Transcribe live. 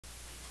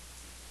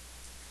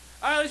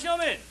All right, ladies and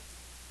gentlemen.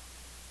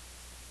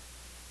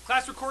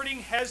 Class recording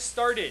has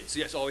started. So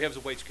yes, all we have is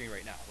a white screen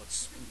right now.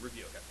 Let's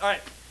review. Okay. All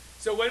right.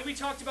 So when we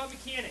talked about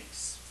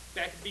mechanics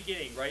back at the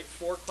beginning, right?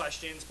 4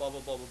 questions, blah,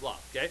 blah, blah, blah, blah.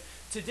 Okay.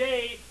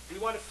 Today, we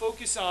want to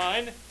focus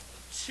on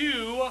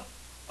 2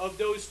 of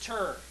those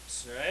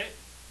terms, right?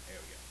 There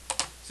we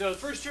go. So the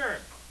first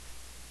term.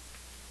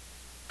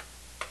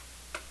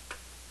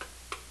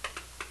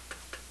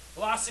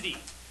 Velocity.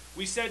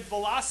 We said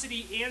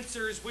velocity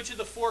answers which of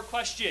the 4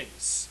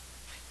 questions?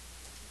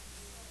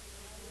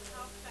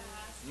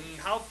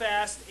 How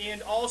fast,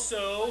 and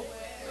also,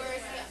 Where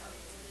is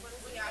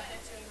the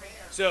object doing right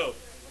now? so,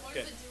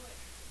 okay.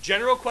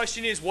 General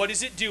question is, what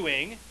is it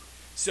doing?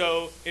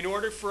 So, in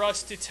order for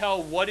us to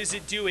tell what is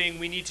it doing,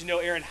 we need to know,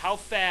 Aaron, how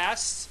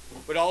fast,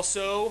 but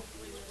also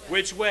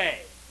which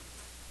way.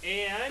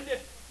 And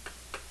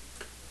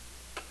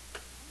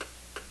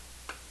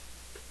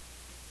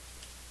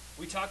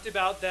we talked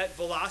about that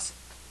velocity.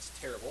 It's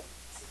terrible.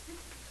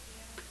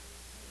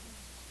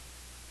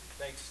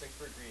 Thanks for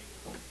agreeing.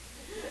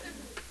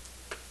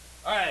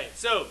 All right,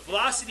 so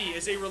velocity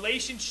is a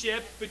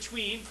relationship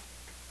between.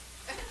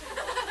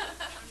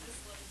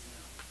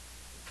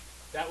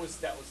 That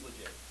was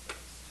legit.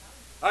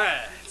 All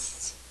right,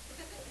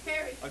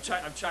 I'm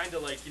trying to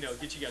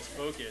get you guys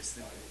focused.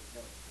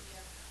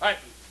 All right,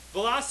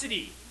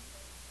 velocity,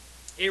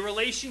 a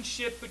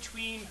relationship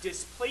between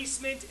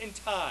displacement and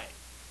time.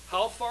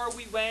 How far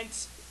we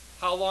went,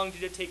 how long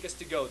did it take us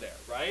to go there,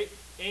 right?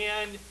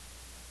 And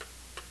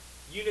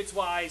units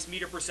wise,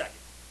 meter per second.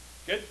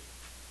 Good?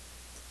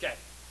 Okay.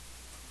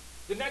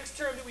 The next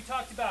term that we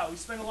talked about, we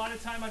spent a lot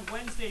of time on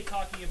Wednesday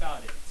talking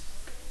about it.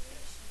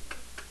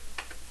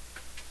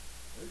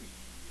 Oy.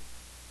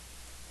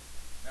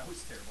 That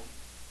was terrible.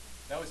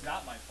 That was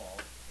not my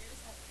fault.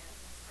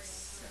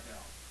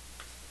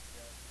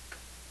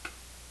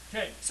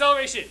 Okay,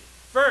 acceleration.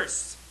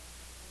 First,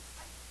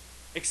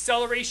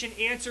 acceleration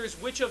answers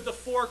which of the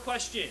 4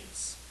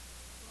 questions?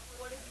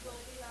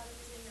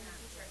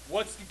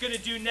 What's it going to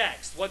do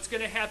next? What's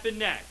going to happen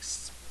next?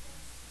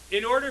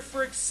 In order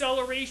for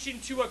acceleration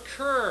to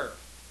occur,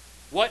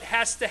 what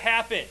has to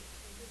happen?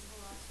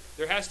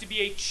 There has to be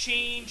a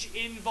change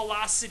in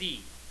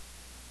velocity.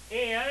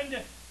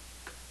 And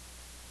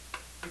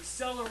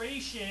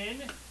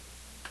acceleration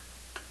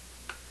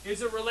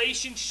is a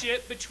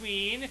relationship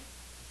between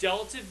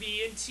delta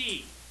V and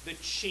T, the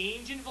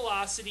change in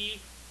velocity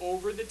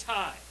over the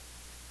time.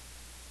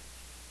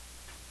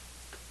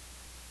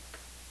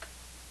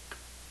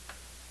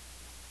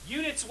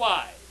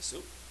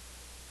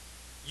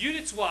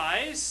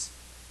 Units-wise,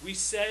 we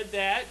said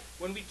that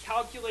when we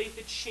calculate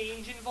the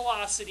change in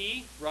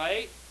velocity,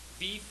 right,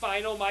 V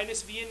final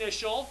minus V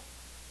initial,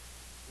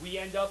 we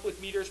end up with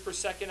meters per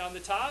second on the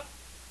top.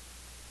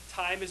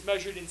 Time is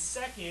measured in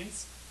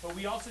seconds, but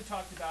we also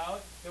talked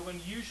about that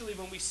usually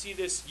when we see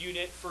this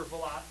unit for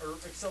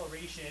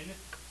acceleration,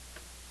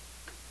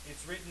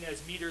 it's written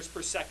as meters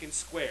per second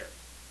squared.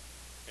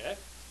 Okay?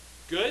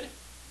 Good?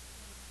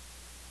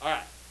 All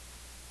right.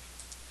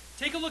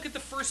 Take a look at the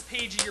first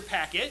page of your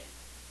packet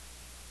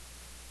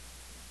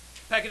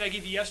I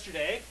gave you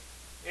yesterday,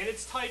 and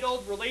it's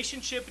titled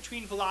Relationship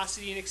Between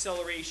Velocity and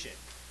Acceleration.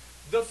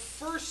 The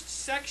first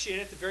section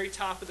at the very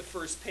top of the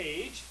first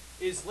page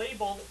is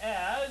labeled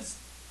as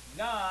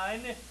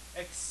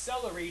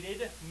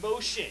non-accelerated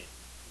motion.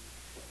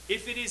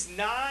 If it is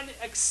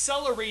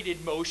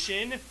non-accelerated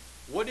motion,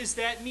 what does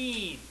that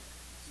mean?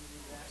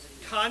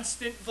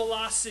 Constant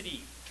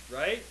velocity,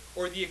 right?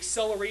 Or the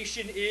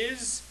acceleration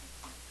is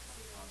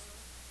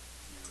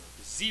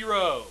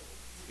 0.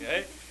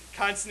 Okay?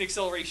 Constant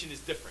acceleration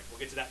is different. We'll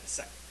get to that in a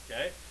second.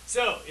 Okay?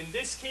 So, in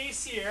this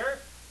case here,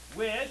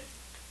 with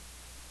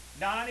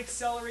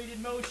non-accelerated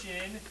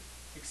motion,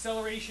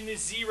 acceleration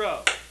is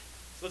 0.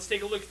 So let's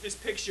take a look at this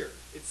picture.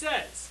 It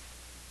says,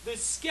 the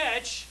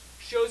sketch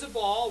shows a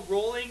ball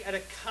rolling at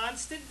a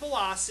constant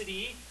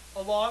velocity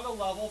along a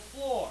level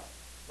floor.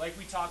 Like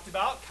we talked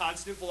about,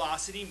 constant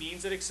velocity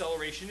means that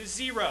acceleration is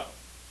 0.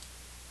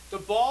 The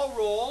ball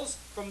rolls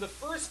from the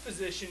first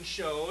position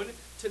shown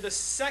to the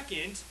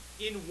second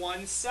in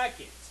 1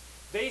 second.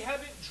 They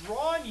haven't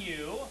drawn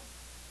you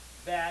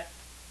that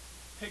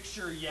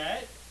picture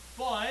yet,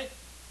 but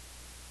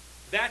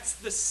that's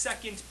the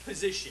second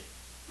position.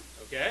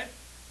 Okay?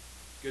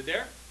 Good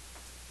there?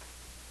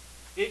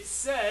 It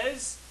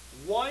says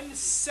 1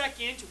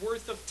 second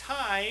worth of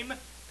time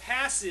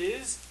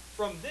passes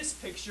from this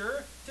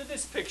picture to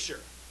this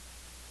picture.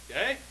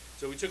 Okay?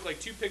 So we took like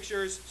 2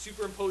 pictures,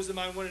 superimposed them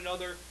on one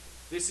another.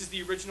 This is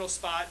the original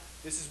spot.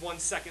 This is 1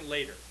 second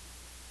later.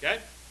 Okay?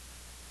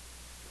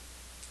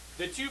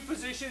 The 2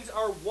 positions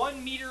are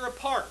 1 meter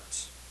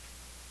apart.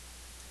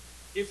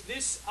 If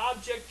this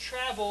object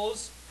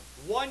travels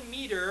 1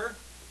 meter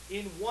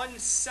in 1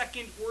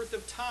 second worth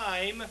of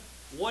time,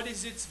 what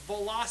is its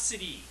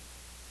velocity?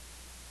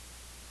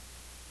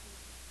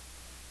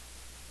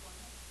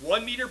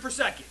 1 meter per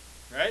second,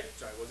 right?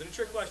 Sorry, it wasn't a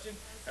trick question.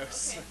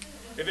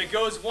 If it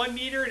goes 1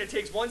 meter and it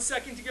takes 1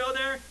 second to go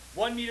there,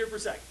 1 meter per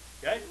second.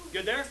 Okay,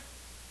 good there?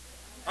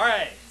 All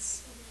right.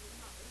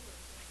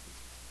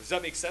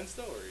 that make sense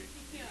though, or?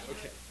 Yeah.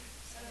 Okay.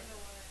 I don't know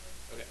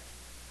why. Okay.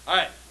 All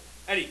right,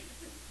 Eddie.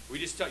 You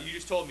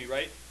just told me,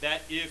 right,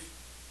 that if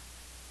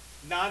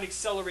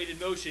non-accelerated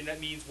motion, that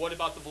means what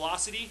about the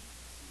velocity?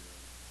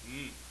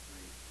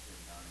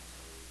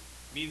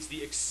 Means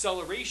the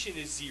acceleration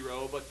is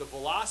 0, but the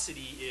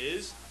velocity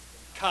is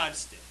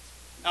constant.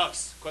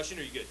 Alex, question,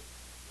 or are you good?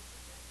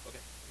 Okay.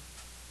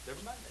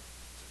 Never mind then.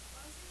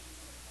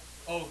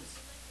 Oh.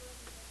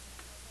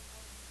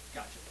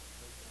 Gotcha.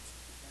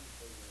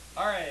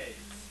 All right.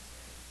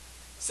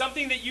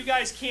 Something that you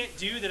guys can't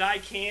do that I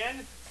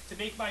can to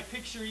make my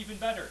picture even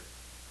better.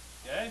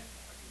 Okay?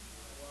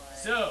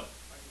 So,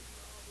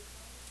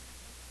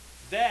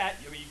 that,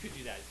 I mean, you could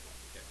do that.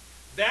 Okay.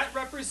 That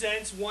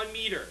represents 1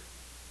 meter.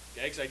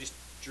 Okay, because I just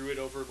drew it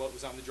over what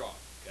was on the drawing.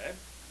 Okay?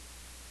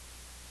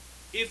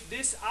 If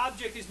this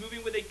object is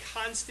moving with a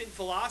constant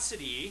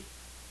velocity,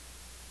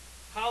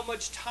 how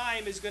much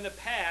time is going to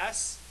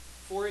pass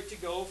for it to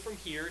go from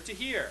here to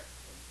here?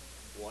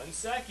 1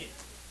 second.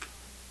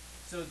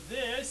 So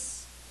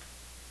this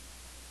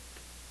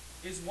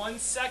is 1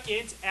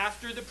 second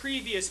after the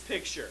previous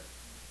picture.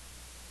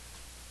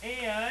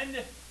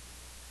 And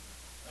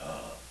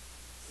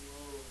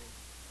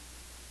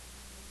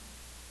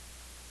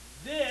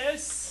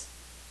this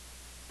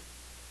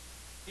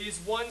is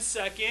 1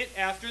 second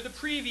after the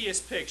previous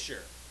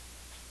picture.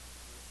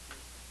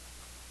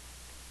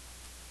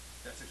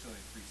 That's actually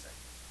only 3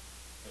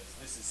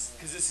 seconds.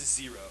 Because this is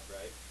 0,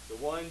 right? So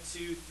 1,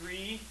 2,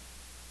 3.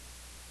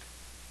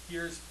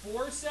 Here's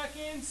 4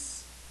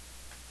 seconds.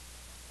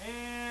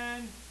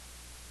 And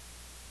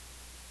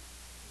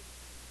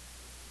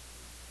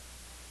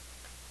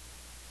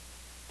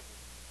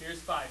here's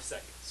 5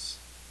 seconds.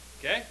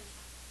 Okay?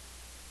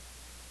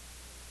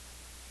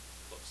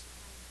 Close.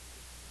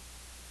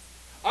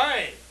 All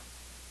right.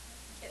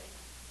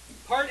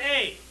 Part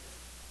A.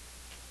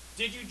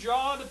 Did you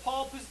draw the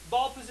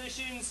ball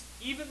positions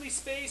evenly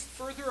spaced,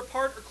 further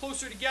apart, or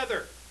closer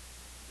together?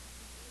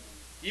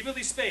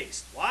 Evenly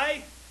spaced.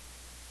 Why?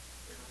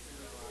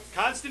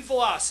 Constant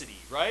velocity,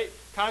 right?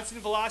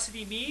 Constant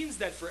velocity means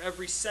that for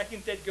every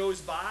second that goes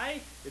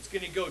by, it's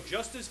going to go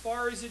just as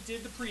far as it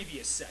did the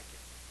previous second.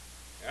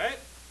 All right?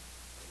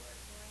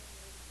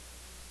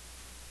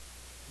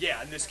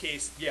 Yeah, in this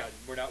case, yeah,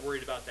 we're not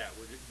worried about that.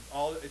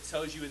 All it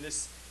tells you in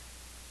this,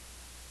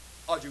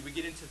 Audrey, we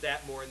get into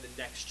that more in the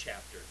next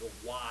chapter, the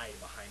why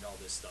behind all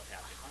this stuff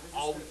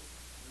happening.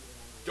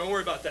 Don't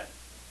worry about that.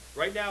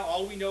 Right now,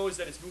 all we know is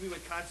that it's moving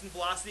with constant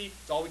velocity.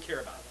 It's all we care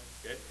about.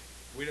 Okay?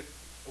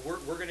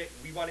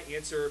 We want to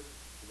answer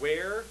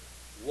where,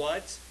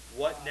 what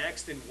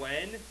next, and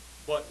when,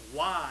 but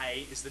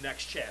why is the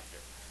next chapter.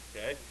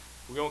 Okay?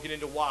 We won't get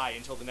into why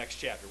until the next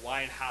chapter.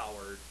 Why and how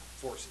are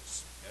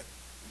forces. Okay?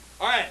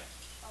 All right.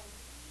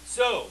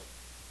 So,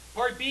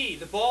 part B,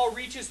 the ball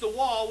reaches the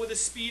wall with a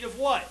speed of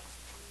what?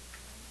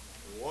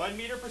 1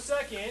 meter per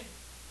second.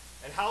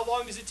 And how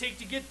long does it take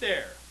to get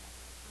there?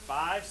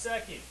 5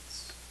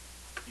 seconds.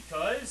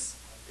 Because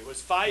it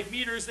was 5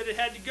 meters that it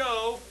had to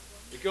go.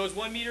 It goes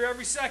 1 meter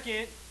every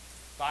second.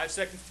 5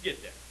 seconds to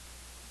get there.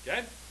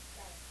 Okay?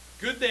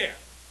 Good there.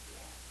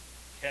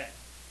 Okay.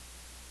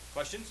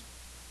 Questions?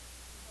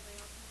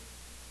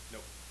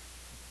 Nope.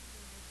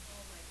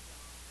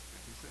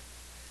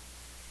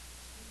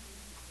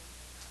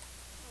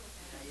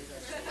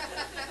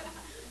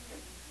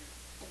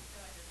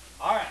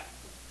 All right.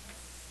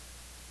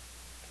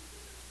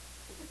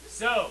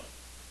 So,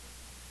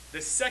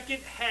 the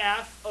second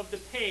half of the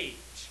page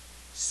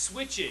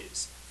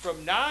switches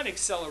from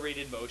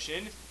non-accelerated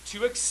motion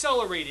to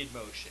accelerated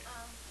motion.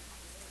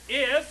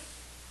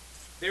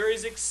 If there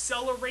is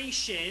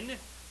acceleration,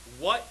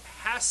 what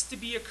has to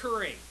be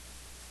occurring?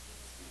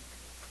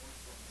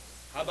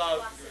 How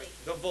about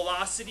the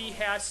velocity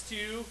has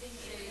to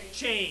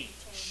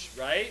change,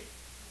 right?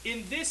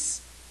 In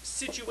this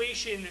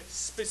situation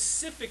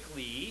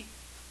specifically,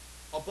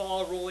 a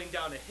ball rolling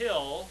down a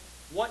hill,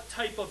 what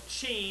type of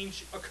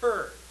change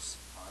occurs?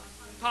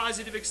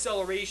 Positive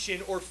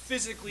acceleration, or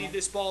physically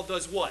this ball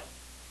does what?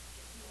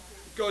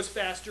 It goes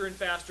faster and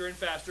faster and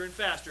faster and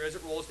faster as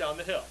it rolls down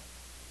the hill.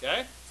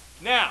 Okay?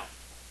 Now,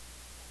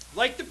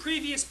 like the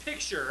previous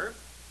picture,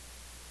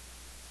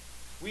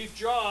 we've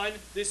drawn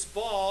this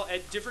ball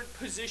at different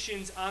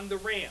positions on the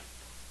ramp.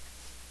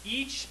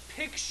 Each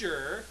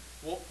picture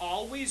will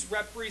always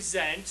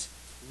represent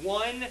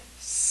 1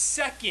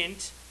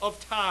 second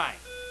of time.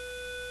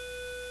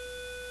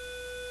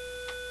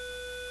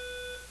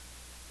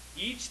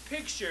 Each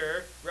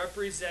picture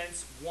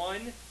represents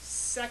 1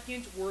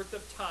 second worth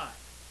of time.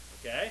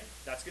 Okay?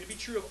 That's going to be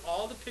true of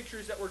all the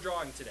pictures that we're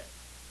drawing today.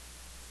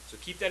 So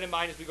keep that in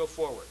mind as we go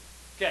forward.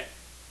 Okay.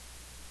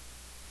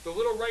 The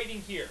little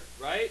writing here,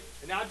 right?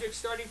 An object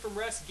starting from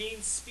rest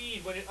gains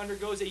speed when it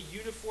undergoes a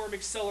uniform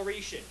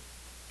acceleration.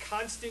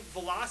 Constant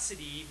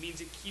velocity means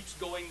it keeps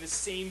going the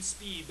same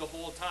speed the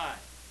whole time.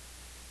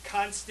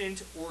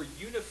 Constant or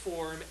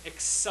uniform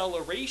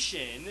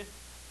acceleration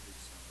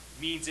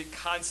means it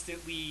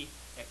constantly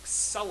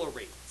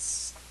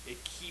accelerates.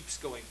 it keeps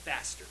going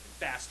faster and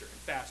faster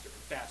and faster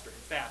and faster and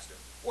faster.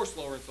 Or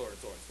slower and slower and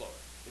slower and slower.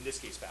 In this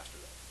case, faster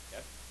though.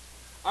 Okay?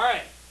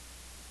 Alright.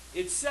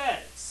 It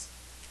says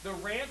the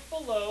ramp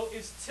below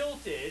is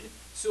tilted,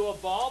 so a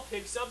ball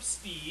picks up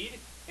speed,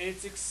 and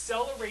its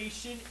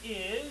acceleration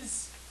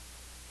is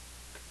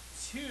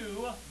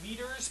 2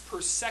 meters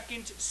per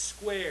second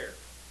squared.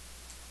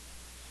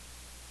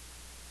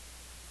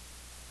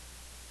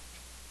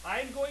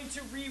 I'm going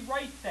to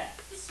rewrite that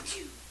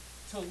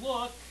to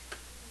look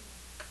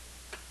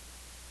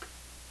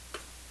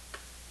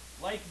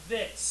like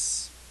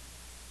this.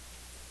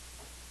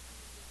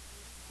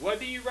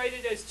 Whether you write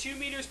it as 2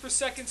 meters per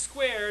second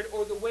squared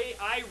or the way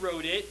I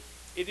wrote it,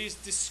 it is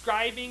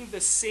describing the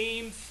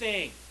same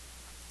thing.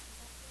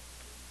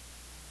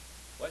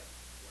 What?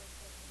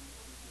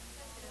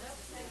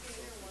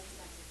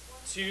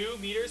 2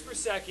 meters per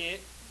second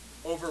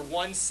over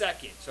 1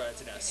 second. Sorry,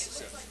 that's an S.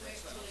 So,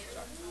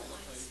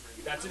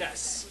 that's an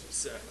S.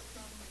 So,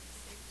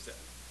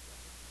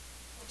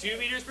 2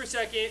 meters per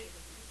second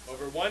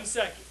over 1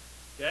 second.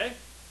 Okay?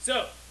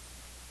 So,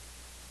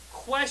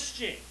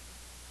 question.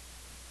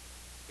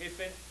 If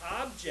an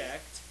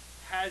object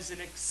has an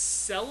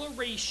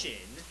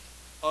acceleration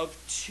of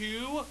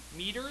 2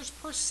 meters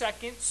per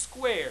second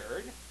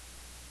squared,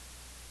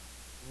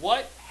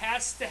 what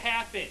has to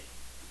happen?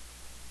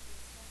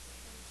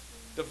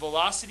 The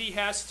velocity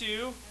has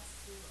to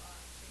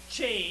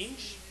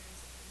change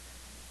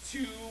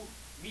 2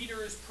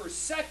 meters per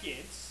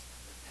second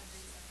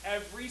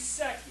every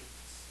second.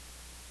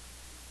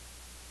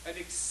 An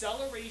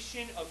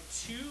acceleration of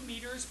 2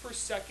 meters per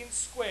second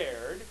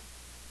squared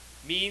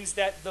means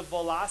that the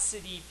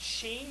velocity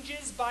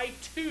changes by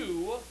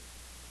 2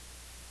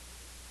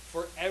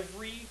 for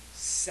every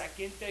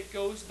second that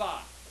goes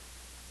by.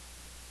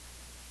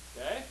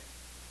 Okay?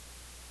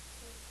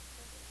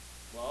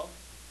 Well,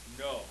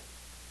 no.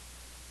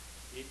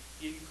 It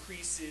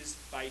increases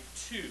by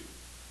 2.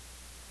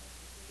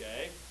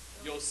 Okay?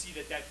 You'll see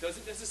that that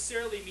doesn't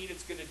necessarily mean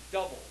it's going to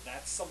double.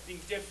 That's something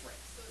different.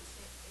 So it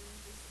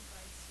increases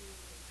by 2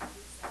 every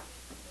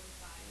second it goes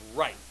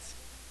by. Right.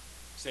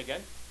 Say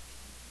again?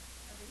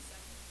 Every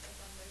second.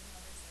 That's on there's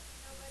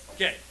another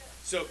second. Okay.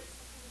 So,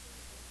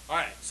 all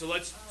right. So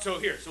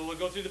we'll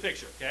go through the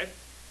picture. Okay.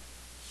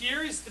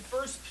 Here is the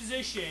first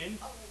position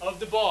of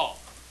the ball.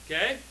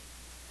 Okay.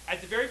 At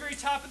the very, very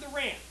top of the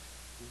ramp,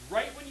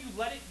 right when you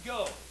let it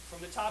go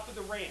from the top of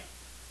the ramp,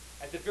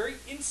 at the very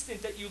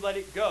instant that you let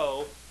it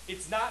go,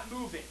 it's not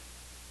moving.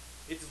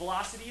 Its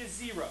velocity is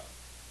 0.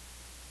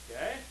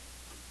 Okay?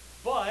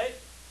 But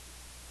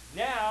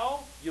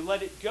now you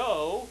let it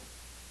go,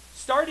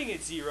 starting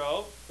at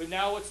 0, but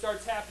now what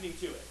starts happening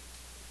to it?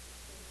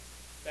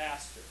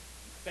 Faster,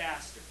 and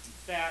faster, and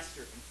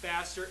faster, and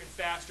faster, and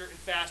faster, and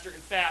faster,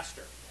 and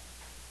faster.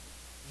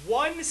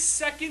 1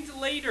 second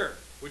later,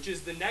 which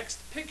is the next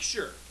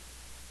picture,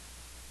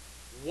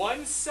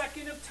 1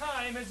 second of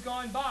time has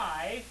gone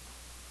by.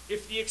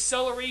 If the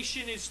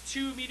acceleration is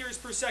 2 meters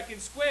per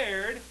second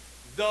squared,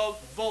 the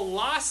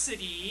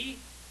velocity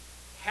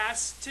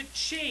has to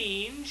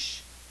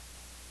change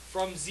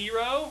from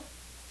 0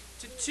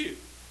 to 2.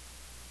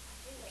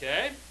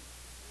 Okay?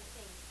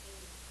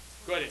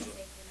 Go ahead, Angela.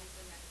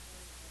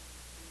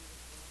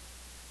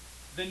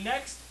 The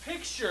next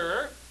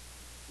picture,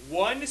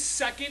 1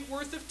 second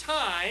worth of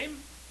time.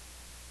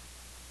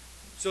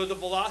 So the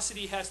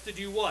velocity has to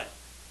do what?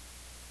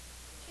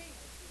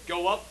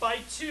 Go up by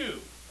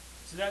 2.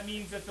 So that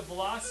means that the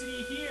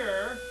velocity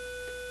here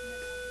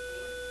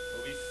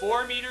will be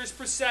 4 meters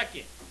per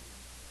second.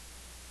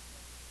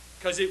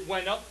 Because it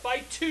went up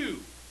by 2.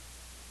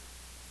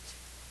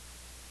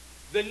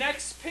 The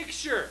next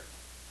picture,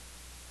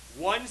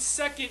 1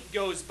 second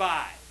goes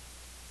by.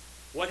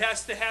 What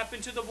has to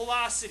happen to the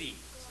velocity?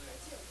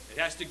 It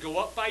has to go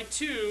up by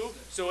 2,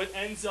 so it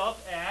ends up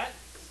at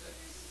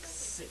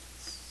 6.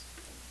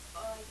 Oh,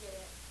 I get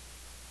it.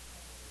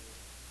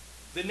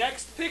 The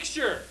next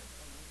picture,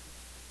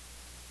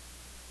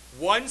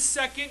 1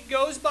 second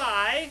goes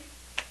by,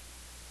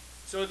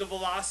 so the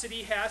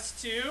velocity has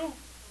to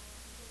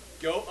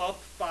go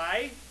up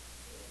by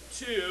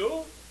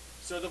 2.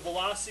 So the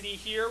velocity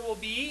here will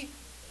be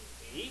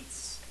 8.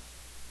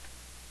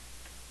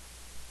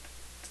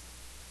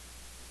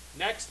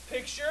 Next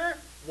picture,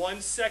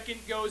 1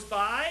 second goes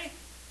by,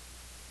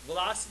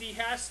 velocity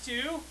has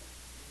to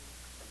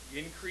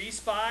increase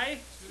by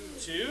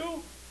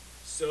 2.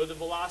 So the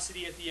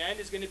velocity at the end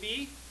is going to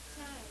be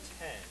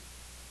 10.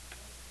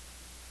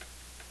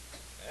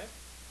 Okay?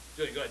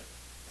 Good, good.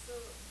 So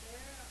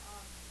there,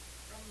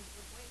 from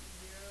the point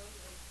 0,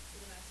 like to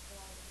the next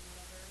ball and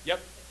whatever. Yep.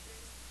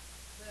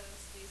 Pictures, the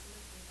space in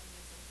between them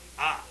gets like bigger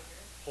Ah, and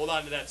bigger. hold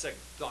on to that second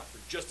thought for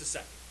just a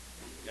second.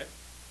 Okay?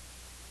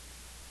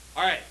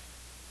 All right.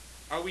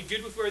 Are we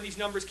good with where these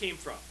numbers came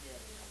from?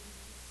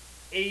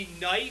 A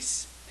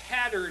nice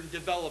pattern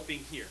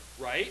developing here,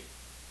 right?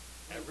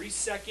 Every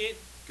second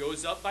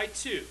goes up by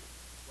 2.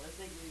 What if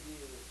they gave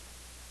you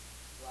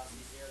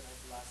velocity 0,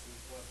 nice velocity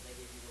 4, but they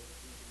gave you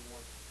even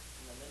more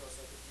in the middle?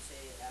 So could you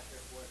say after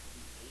 4 it could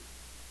be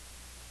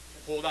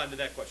 8? Hold on to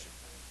that question.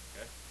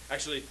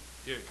 Actually,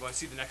 here, you want to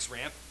see the next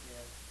ramp?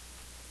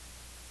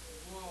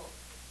 Yeah. Whoa.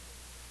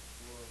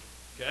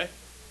 Whoa. Okay?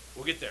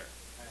 We'll get there.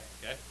 Alright.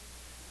 Okay?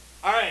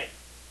 All right.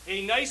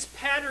 A nice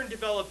pattern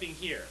developing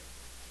here.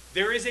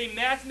 There is a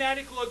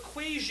mathematical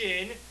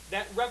equation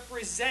that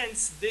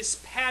represents this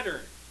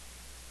pattern.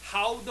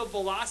 How the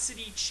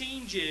velocity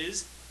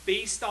changes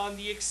based on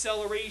the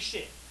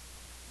acceleration.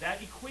 That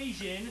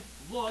equation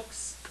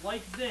looks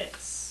like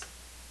this.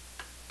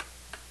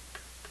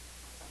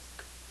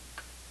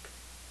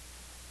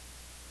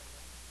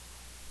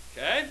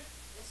 Okay?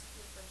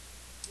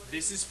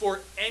 This is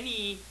for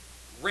any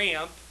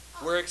ramp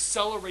where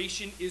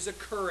acceleration is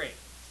occurring.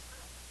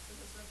 So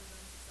this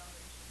represents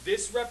acceleration.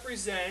 This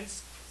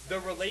represents the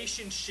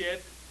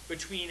relationship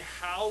between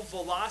how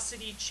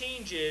velocity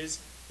changes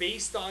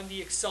based on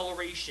the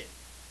acceleration.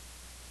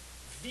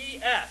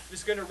 VF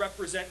is going to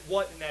represent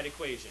what in that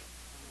equation?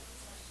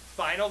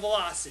 Final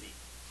velocity.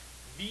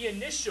 V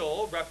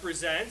initial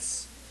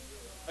represents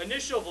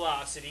initial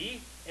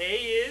velocity. A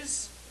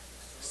is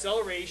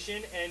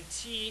acceleration and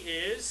T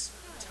is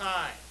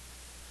time.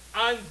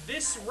 On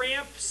this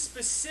ramp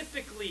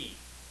specifically,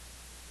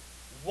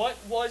 what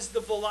was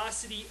the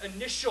velocity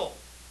initial?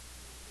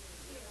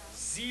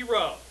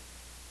 0.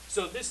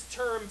 So this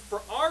term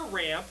for our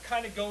ramp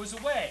kind of goes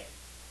away,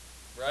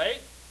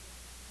 right?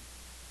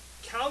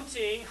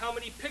 Counting how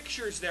many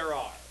pictures there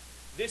are.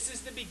 This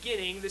is the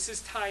beginning, this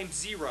is time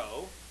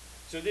 0.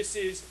 So this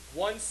is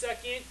 1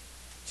 second,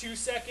 2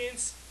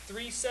 seconds,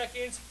 3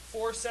 seconds,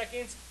 4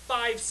 seconds,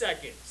 5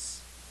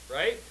 seconds,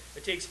 right?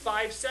 It takes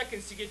 5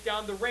 seconds to get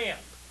down the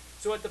ramp.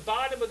 So at the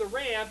bottom of the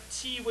ramp,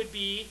 t would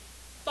be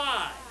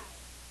 5.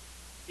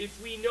 If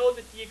we know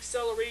that the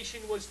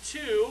acceleration was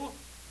 2,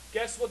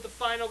 guess what the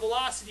final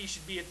velocity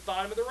should be at the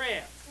bottom of the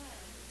ramp?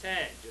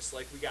 10, just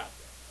like we got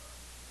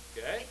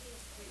there. Okay?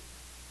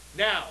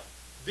 Now,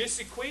 this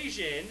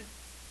equation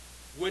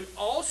would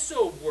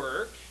also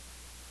work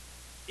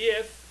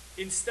if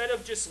instead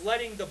of just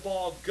letting the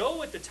ball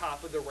go at the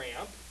top of the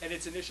ramp and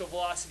its initial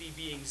velocity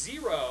being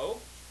 0,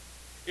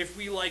 if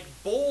we like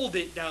bowled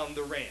it down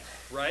the ramp,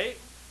 right?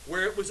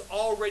 Where it was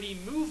already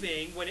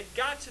moving when it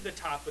got to the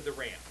top of the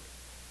ramp.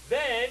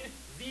 Then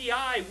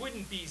VI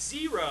wouldn't be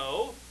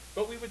 0,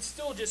 but we would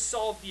still just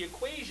solve the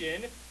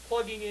equation,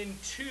 plugging in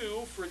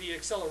 2 for the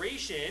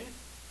acceleration,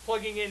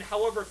 plugging in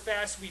however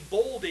fast we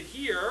bowled it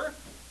here,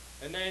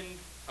 and then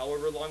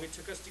however long it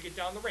took us to get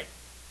down the ramp.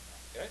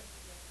 Okay?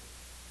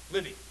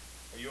 Libby,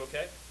 are you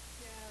okay?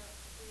 Yeah,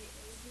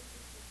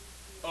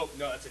 Oh,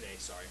 no, that's an A,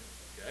 sorry.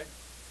 Okay.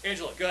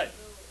 Angela, go ahead.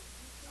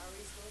 So, are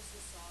we supposed to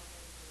solve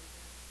that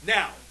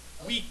equation? Now,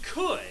 we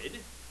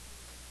could,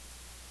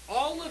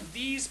 all of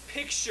these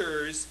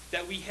pictures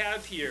that we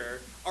have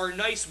here are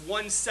nice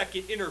 1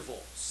 second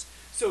intervals.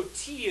 So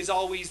t is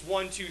always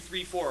 1, 2,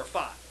 3, 4, or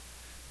 5.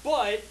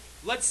 But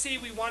let's say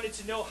we wanted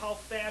to know how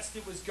fast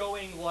it was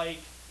going, like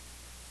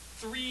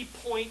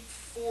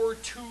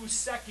 3.42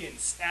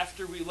 seconds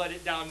after we let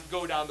it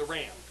go down the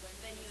ramp.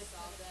 Then you would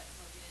solve that,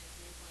 plug in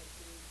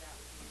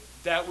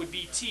 3.2, That would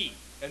be t.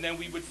 And then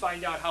we would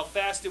find out how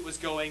fast it was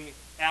going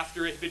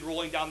after it had been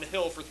rolling down the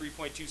hill for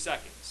 3.2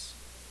 seconds.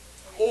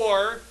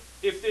 Or,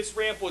 if this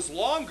ramp was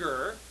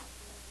longer,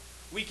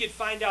 we could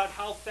find out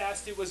how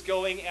fast it was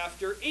going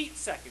after 8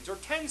 seconds or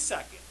 10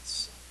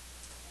 seconds,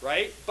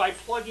 right? By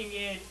plugging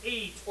in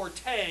 8 or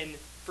 10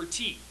 for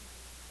t,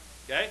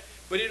 okay?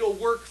 But it'll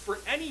work for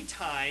any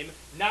time,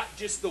 not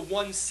just the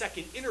 1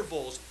 second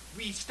intervals.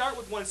 We start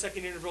with 1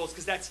 second intervals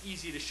because that's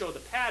easy to show the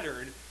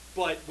pattern,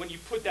 but when you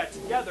put that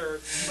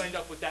together, you end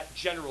up with that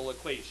general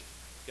equation,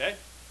 okay?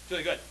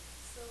 Really good.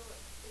 So, is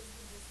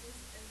the distance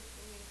in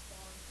between each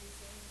ball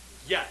increasing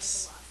because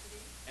Yes. of the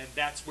velocity? And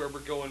that's where we're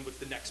going with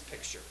the next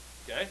picture,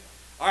 okay?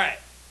 All right.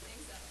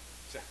 Think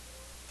so. So,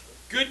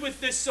 good with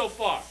this so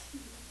far.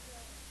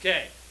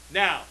 Okay,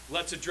 now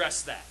let's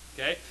address that.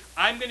 Okay,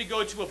 I'm going to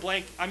go to a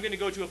blank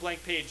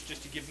page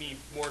just to give me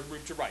more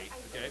room to write.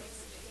 Okay,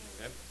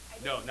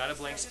 no, not a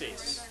blank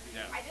space.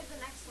 No, I did the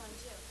next one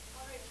too.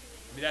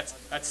 I mean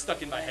that's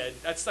stuck in my head.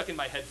 That's stuck in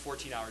my head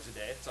 14 hours a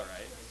day. It's all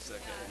right. It's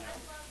okay. You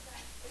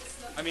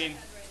know. I mean,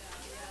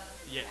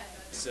 yeah.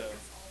 So,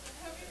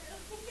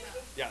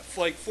 yeah,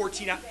 for like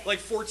 14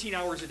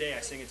 hours a day,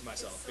 I sing it to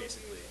myself,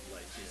 basically.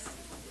 Like, you know.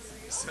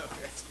 So,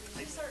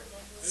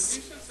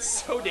 it's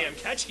so damn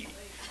catchy.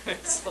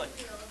 It's like,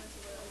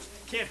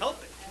 can't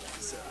help it.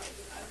 So.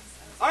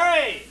 All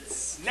right,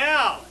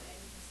 now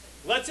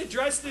let's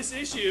address this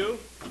issue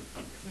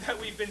that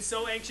we've been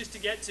so anxious to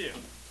get to.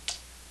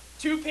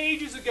 2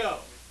 pages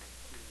ago,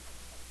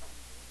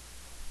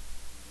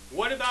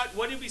 what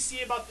did we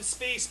see about the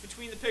space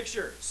between the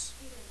pictures?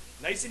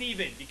 Nice and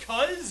even,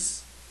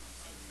 because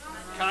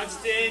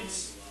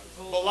constant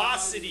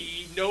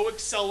velocity, no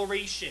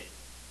acceleration.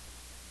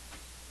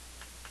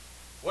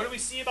 What do we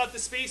see about the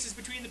spaces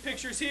between the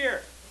pictures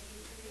here?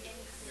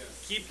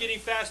 Keep getting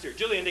faster.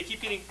 Jillian, they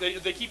keep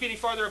getting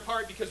farther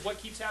apart because what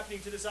keeps happening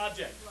to this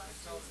object?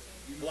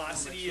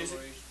 Velocity is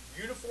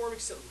uniform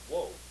acceleration.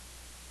 Whoa.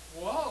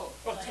 Whoa.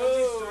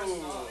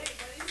 Oh.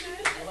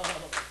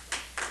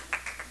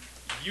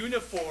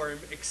 uniform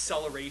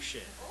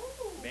acceleration.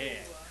 Oh. Man,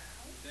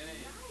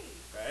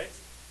 Nice. right?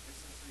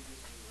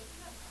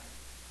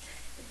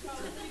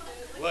 Probably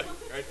did. Look,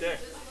 right there.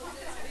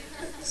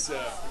 Just So,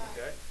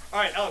 okay. All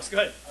right, Alex, go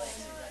ahead. So, if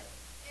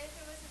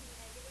it was a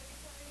negative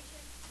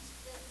acceleration,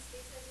 then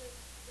spaces would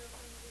go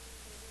from being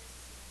bigger to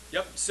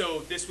smaller. Yep, so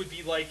this would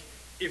be like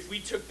if we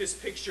took this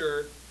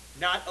picture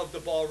not of the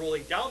ball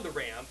rolling down the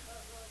ramp,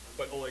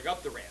 but rolling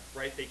up the ramp,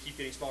 right? They keep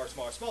getting smaller,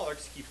 smaller, smaller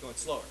because it keeps going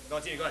slower.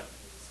 Valentina, go ahead.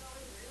 So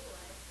in real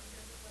life,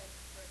 because of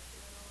like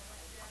friction and all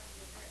that jazz,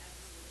 would there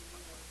absolutely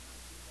be like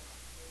constant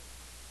velocity?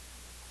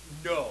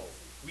 No,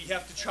 we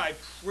have to try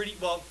pretty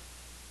well.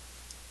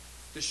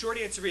 The short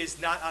answer is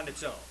not on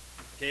its own.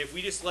 Okay, if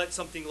we just let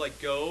something like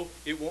go,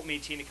 it won't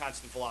maintain a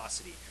constant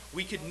velocity.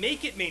 We could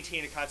make it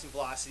maintain a constant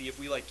velocity if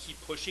we like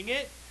keep pushing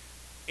it,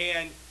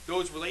 and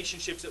those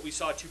relationships that we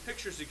saw 2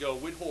 pictures ago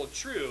would hold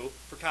true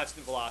for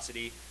constant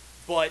velocity,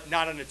 but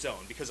not on its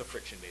own because of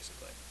friction,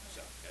 basically.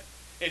 So, okay.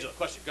 Angela,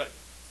 question, go ahead.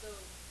 So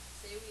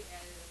say we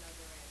added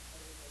another ramp,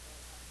 but it was like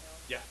on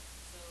top hill. Yeah.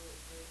 So would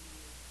it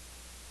be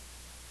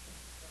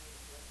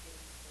like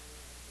getting slower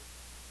and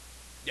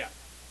Yeah,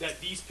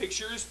 that these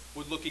pictures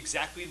would look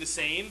exactly the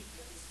same,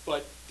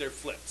 but they're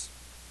flipped,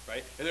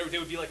 right? And they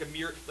would be like a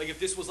mirror. Like if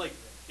this was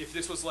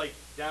like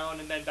down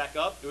and then back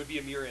up, it would be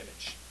a mirror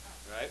image,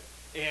 right?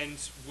 And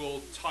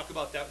we'll talk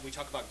about that when we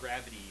talk about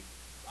gravity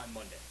on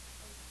Monday.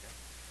 Okay.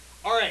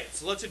 All right,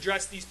 so let's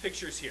address these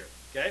pictures here.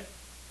 Okay.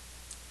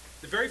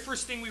 The very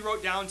first thing we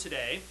wrote down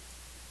today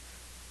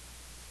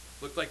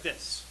looked like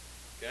this.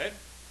 Okay.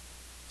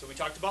 So we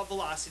talked about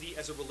velocity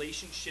as a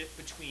relationship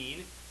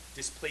between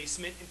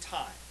displacement and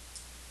time.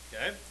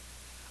 Okay?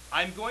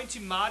 I'm going to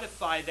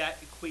modify that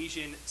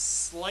equation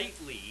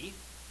slightly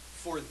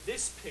for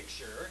this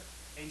picture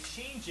and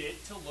change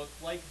it to look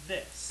like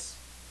this.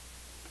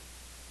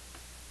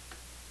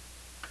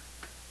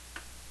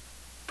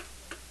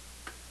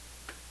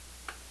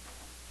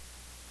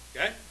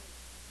 Okay?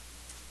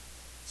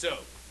 So,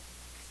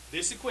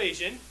 this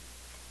equation,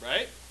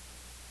 right?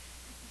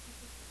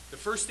 The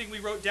first thing we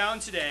wrote down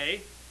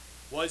today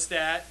was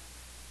that,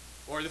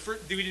 or the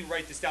first, we didn't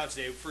write this down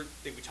today, the first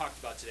thing we talked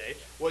about today,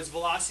 was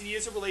velocity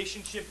is a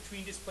relationship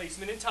between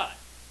displacement and time.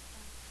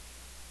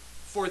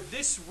 For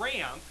this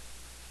ramp,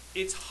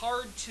 it's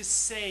hard to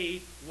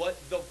say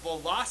what the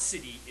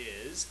velocity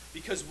is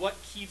because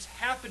what keeps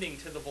happening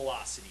to the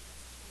velocity?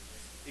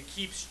 It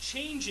keeps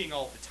changing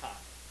all the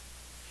time.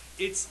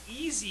 It's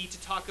easy to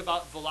talk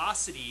about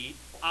velocity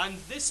on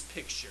this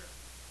picture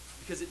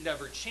because it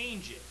never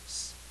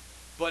changes.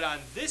 But on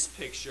this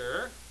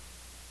picture,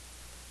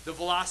 the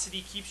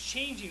velocity keeps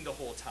changing the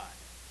whole time.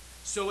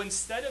 So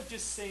instead of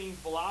just saying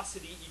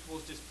velocity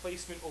equals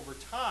displacement over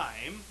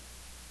time,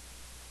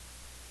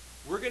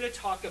 we're going to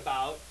talk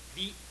about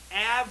the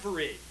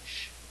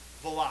average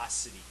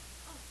velocity.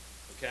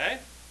 Okay?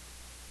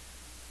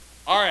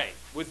 All right,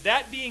 with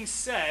that being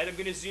said, I'm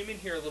going to zoom in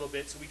here a little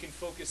bit so we can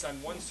focus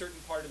on one certain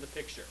part of the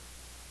picture.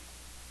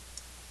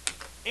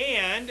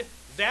 And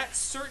that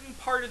certain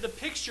part of the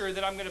picture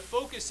that I'm going to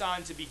focus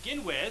on to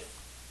begin with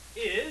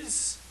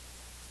is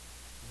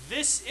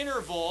this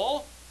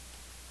interval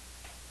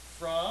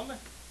from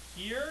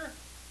here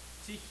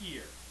to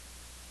here.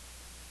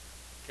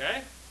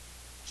 Okay?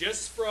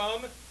 Just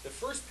from the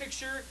first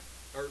picture,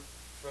 or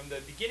from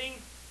the beginning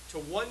to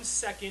 1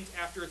 second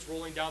after it's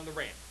rolling down the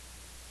ramp.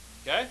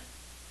 Okay?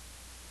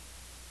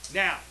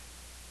 Now,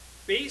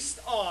 based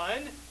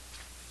on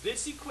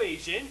this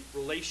equation,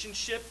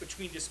 relationship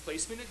between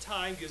displacement and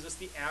time gives us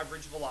the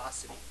average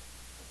velocity.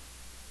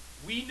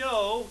 We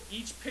know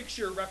each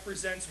picture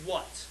represents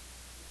what?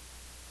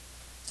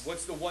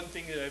 What's the one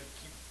thing that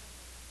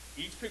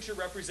each picture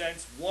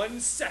represents 1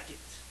 second.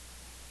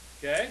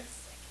 Okay?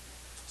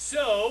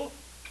 So,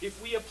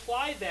 if we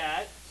apply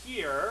that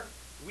here,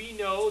 we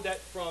know that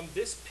from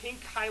this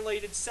pink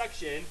highlighted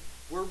section,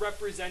 we're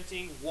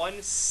representing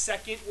 1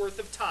 second worth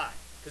of time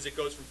because it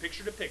goes from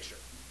picture to picture.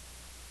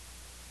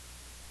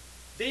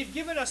 They've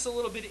given us a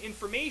little bit of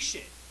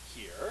information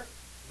here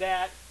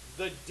that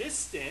the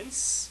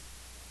distance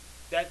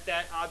that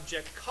that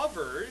object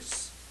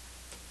covers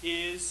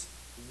is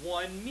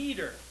 1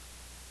 meter.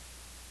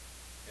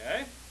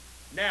 Okay?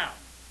 Now,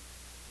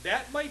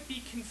 that might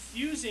be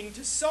confusing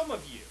to some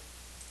of you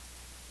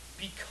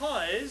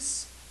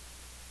because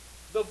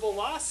the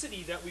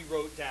velocity that we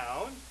wrote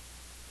down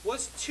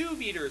was 2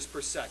 meters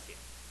per second.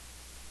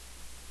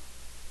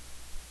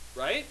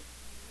 Right?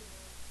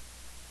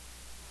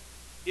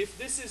 If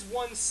this is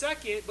 1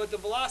 second, but the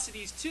velocity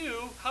is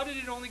 2, how did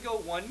it only go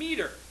 1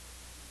 meter?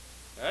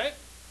 Right?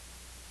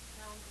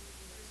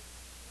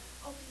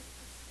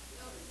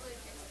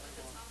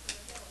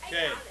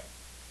 Okay.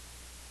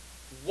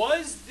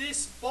 Was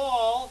this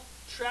ball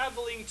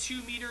traveling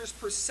 2 meters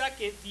per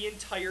second the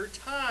entire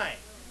time?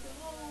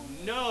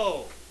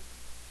 No.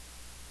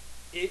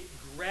 It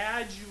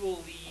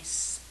gradually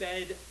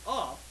sped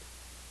up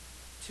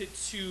to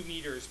 2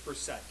 meters per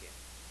second.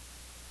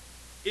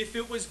 If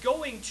it was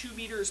going 2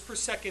 meters per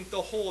second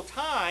the whole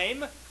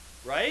time,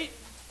 right?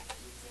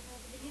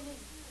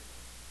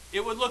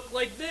 it would look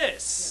like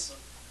this,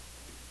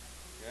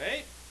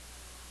 right?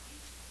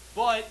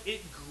 But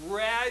it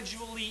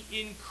gradually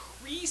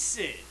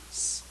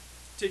increases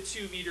to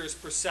 2 meters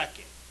per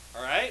second,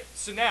 all right?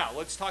 So now,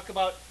 let's talk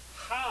about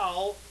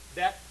how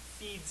that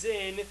feeds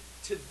in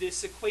to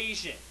this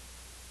equation.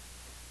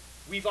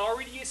 We've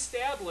already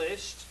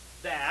established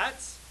that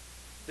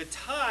the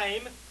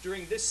time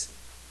during this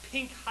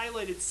pink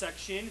highlighted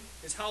section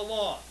is how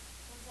long?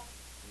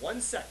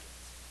 1 second.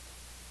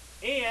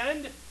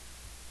 And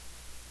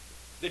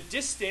the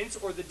distance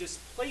or the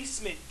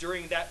displacement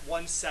during that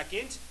 1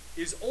 second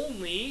is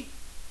only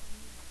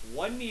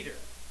 1 meter.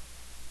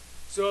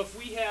 So if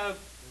we have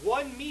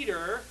 1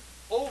 meter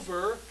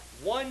over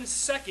 1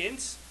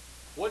 second,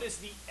 what does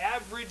the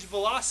average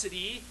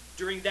velocity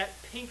during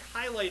that pink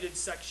highlighted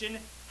section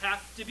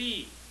have to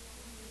be?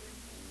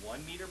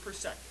 1 meter per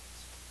second.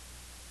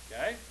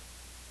 Okay?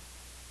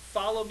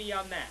 Follow me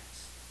on that.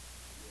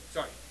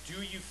 Sorry,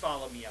 do you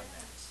follow me on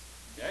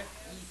that? Okay?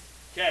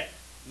 Okay,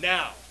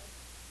 now,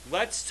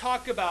 let's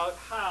talk about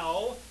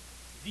how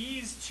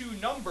these two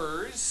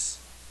numbers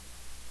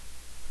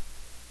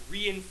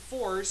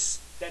reinforce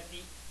that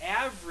the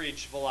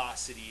average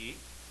velocity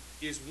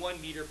is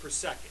 1 meter per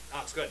second.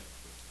 Alex, go ahead.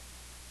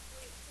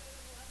 Wait, so the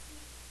velocity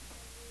average is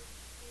constant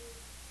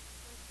the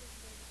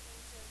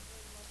difference of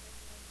the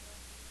velocity and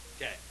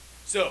velocity. Okay,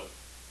 so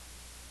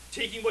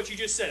taking what you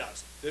just said,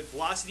 Alex, the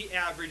velocity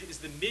average is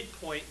the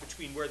midpoint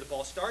between where the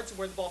ball starts and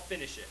where the ball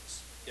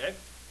finishes. Okay?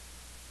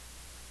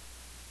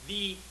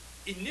 The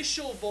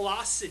initial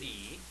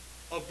velocity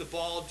of the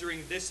ball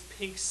during this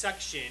pink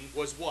section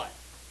was what?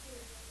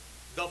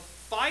 The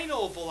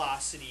final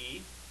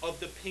velocity of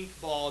the pink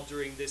ball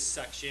during this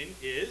section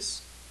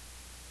is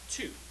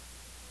 2.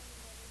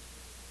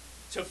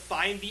 To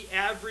find the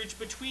average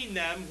between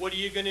them, what are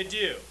you going to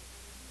do?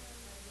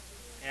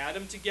 Add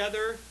them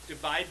together,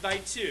 divide by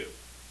 2.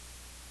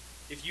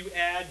 If you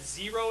add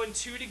 0 and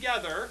 2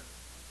 together,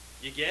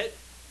 you get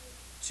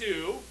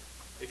 2.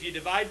 If you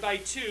divide by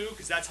 2,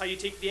 because that's how you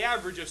take the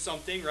average of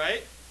something,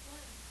 right?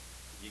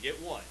 You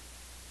get 1.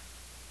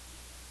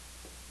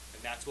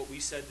 And that's what we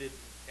said the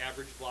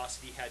average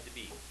velocity had to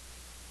be.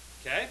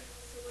 Okay?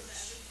 So would the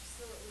average,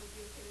 so it would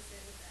be okay to say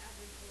that the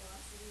average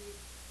velocity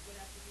would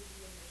have to be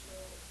the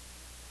initial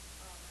minus the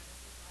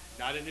final?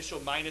 Not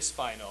initial minus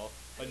final,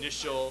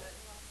 initial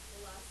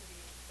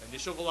Velocity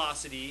initial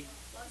velocity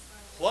plus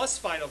final plus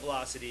final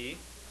velocity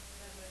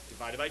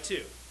divided divided by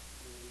 2.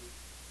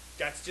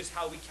 That's just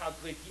how we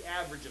calculate the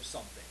average of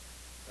something,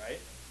 right?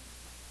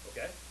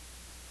 Okay?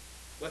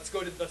 Let's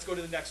go to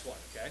the next one,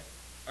 okay?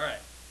 All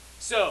right.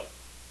 So,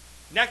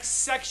 next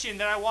section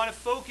that I want to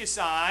focus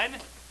on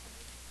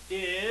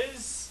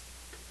is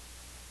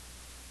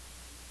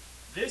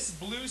this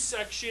blue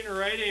section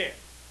right here.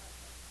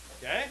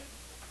 Okay?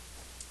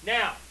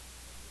 Now,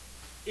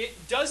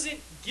 it doesn't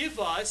give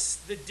us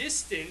the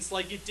distance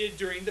like it did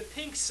during the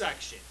pink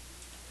section.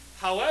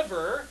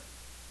 However,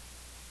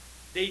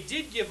 they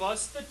did give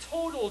us the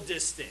total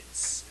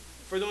distance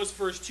for those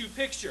first two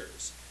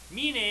pictures,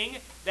 meaning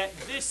that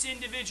this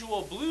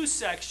individual blue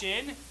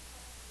section,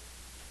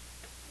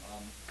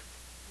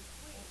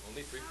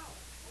 only 3,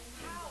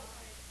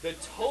 the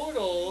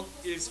total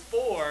is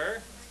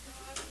 4.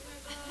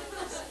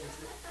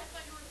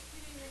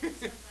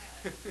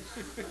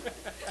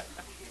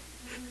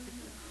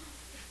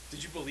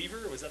 Did you believe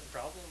her, or was that the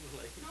problem?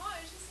 Like, No,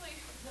 it's just like,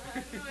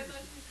 I don't know, I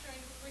thought she was trying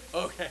to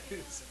like. okay.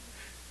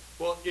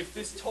 Well, if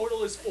this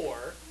total is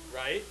 4,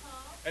 right,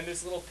 and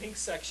this little pink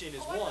section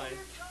is 1, counting it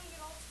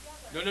all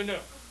together. no,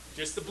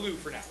 just the blue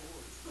for now,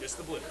 just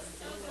the blue. Well, it's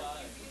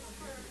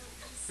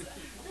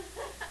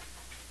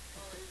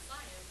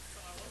science,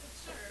 so I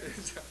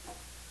wasn't sure.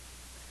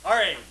 All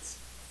right,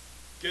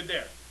 good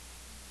there.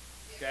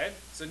 Okay,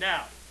 so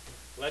now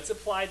let's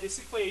apply this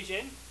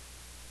equation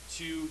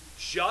to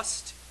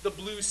just the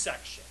blue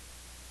section.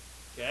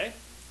 Okay,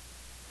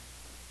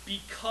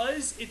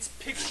 because it's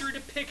picture to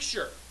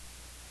picture.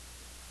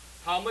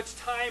 How much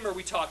time are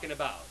we talking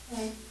about?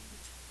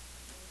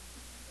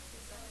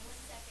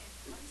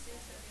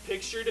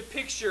 Picture to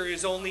picture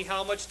is only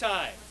how much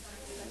time?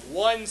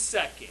 1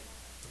 second.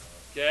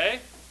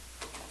 Okay?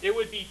 It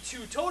would be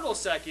 2 total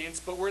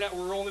seconds, but we're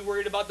only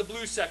worried about the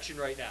blue section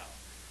right now.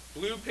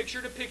 Blue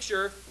picture to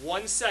picture,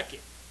 1 second.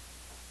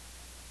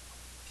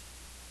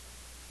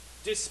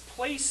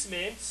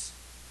 Displacement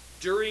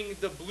during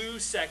the blue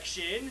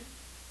section,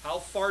 how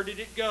far did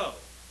it go?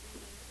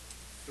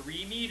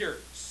 3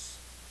 meters.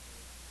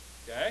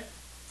 Okay?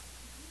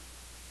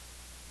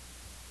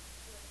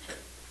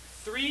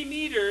 3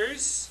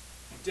 meters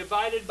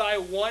divided by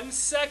 1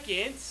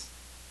 second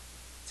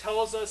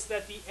tells us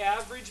that the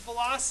average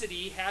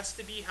velocity has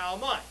to be how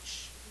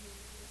much?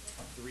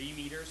 3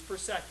 meters per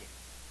second.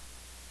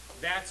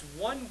 That's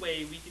one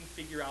way we can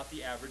figure out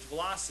the average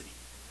velocity.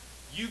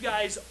 You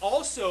guys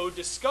also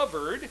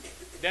discovered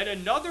that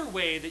another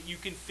way that you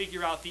can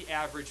figure out the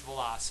average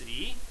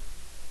velocity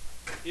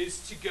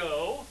is to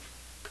go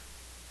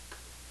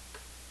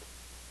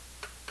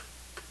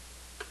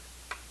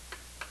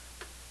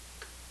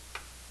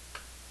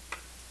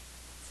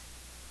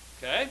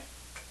Okay?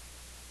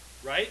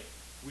 Right?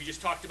 We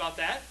just talked about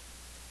that.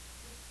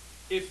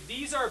 If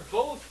these are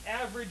both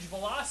average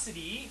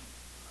velocity,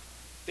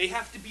 they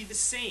have to be the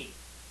same.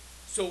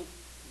 So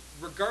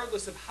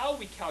regardless of how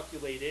we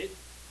calculate it,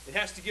 it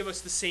has to give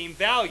us the same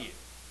value.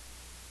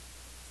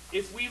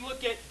 If we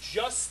look at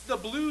just the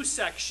blue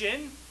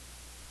section,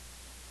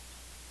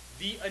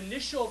 the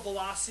initial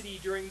velocity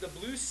during the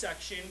blue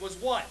section was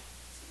what?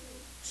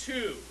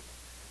 2.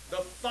 The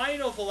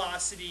final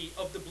velocity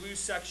of the blue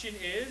section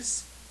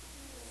is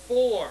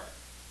 4.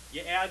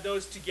 You add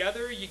those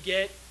together, you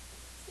get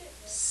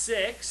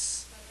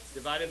 6.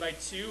 Divided by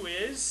 2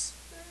 is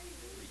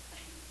 3.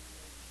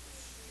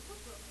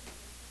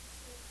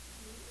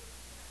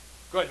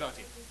 Go ahead,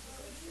 Valentine.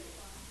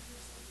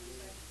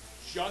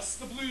 Just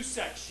the blue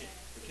section,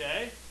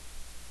 okay?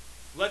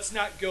 Let's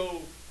not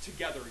go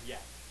together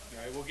yet.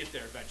 All right, we'll get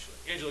there eventually.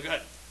 Angela, go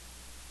ahead. I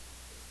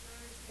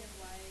don't understand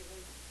why,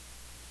 like,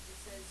 it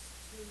says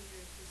 2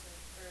 meters per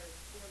second, or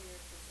 4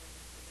 meters per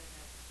second,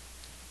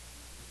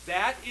 but then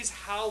That is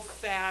how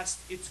fast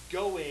it's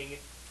going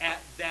at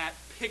that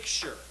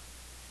picture.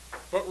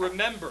 But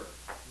remember,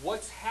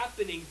 what's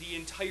happening the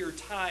entire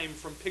time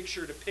from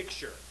picture to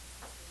picture?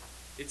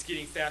 It's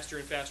getting faster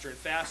and faster and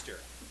faster.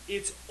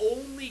 It's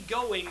only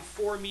going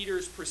 4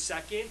 meters per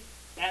second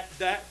at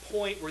that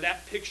point where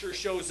that picture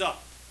shows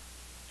up.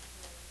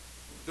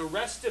 The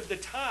rest of the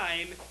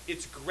time,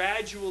 it's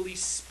gradually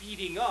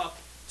speeding up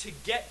to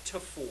get to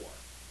 4.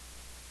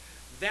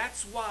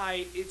 That's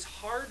why it's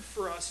hard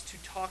for us to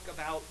talk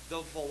about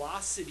the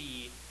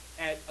velocity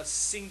at a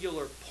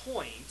singular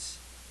point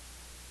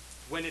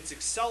when it's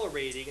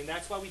accelerating, and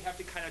that's why we have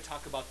to kind of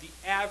talk about the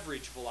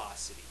average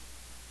velocity.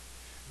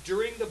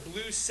 During the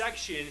blue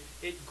section,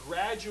 it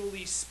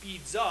gradually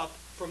speeds up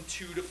from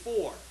 2 to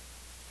 4.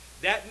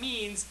 That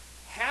means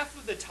half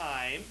of the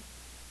time,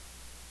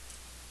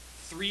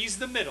 3's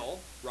the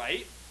middle,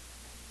 right?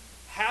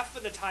 Half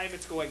of the time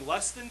it's going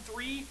less than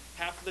 3,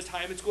 half of the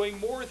time it's going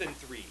more than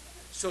 3.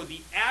 So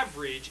the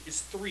average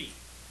is 3.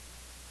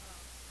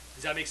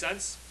 Does that make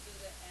sense? So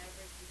the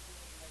average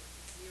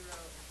between, like, 0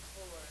 and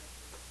 4 is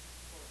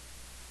 4.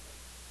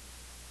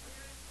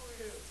 0 and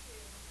 4 is 2.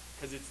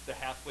 Because it's the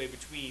halfway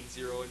between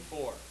 0 and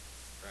 4,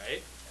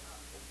 right?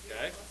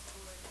 Okay.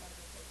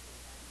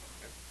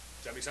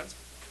 Does that make sense?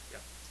 Yeah.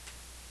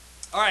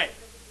 All right.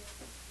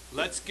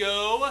 Let's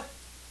go.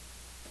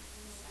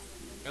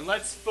 And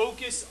let's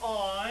focus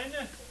on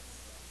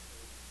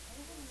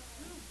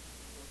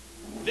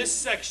this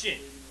section.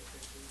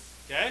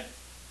 Okay?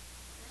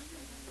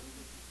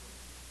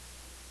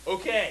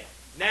 Okay,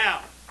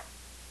 now,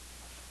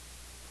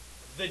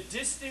 the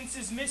distance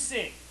is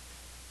missing.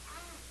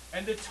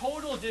 And the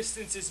total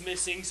distance is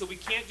missing, so we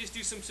can't just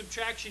do some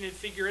subtraction and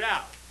figure it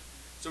out.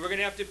 So we're going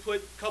to have to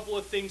put a couple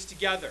of things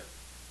together.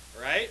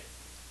 All right?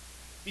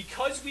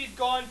 Because we've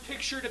gone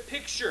picture to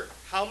picture,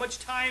 how much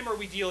time are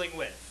we dealing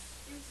with?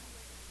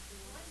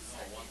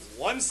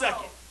 1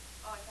 second.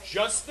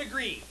 Just the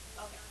green.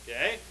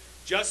 Okay?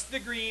 Just the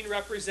green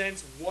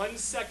represents 1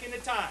 second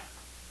of time.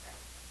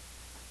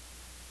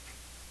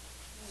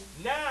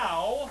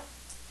 Now,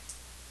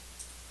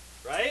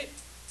 right,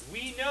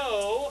 we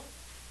know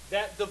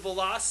that the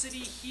velocity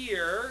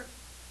here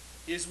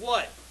is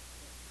what?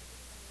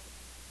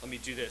 Let me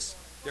do this.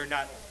 They're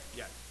not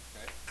yet.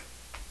 Okay?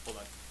 Hold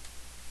on.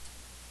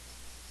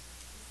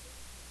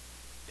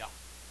 Yeah.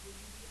 Would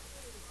you be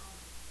able to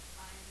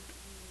find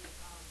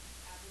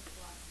the average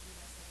velocity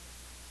by setting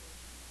it to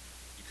equation?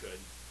 You could.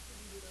 Could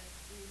you do like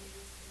 3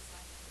 meters per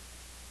second?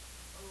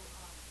 Oh,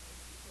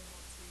 is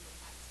equivalent to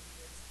X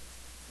meters per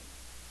second.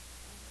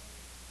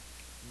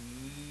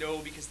 No,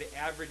 because the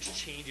average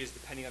changes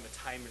depending on the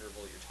time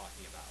interval you're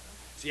talking about.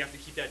 So you have to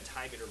keep that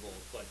time interval,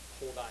 but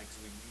hold on because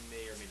we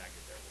may or may not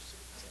get there. We'll see.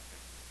 So.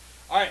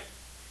 All right.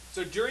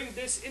 So during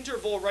this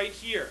interval right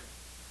here,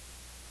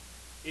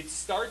 it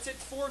starts at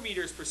 4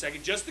 meters per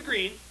second, just the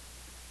green.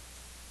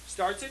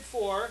 Starts at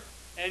 4,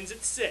 ends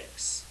at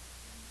 6.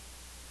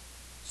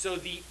 So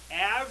the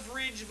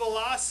average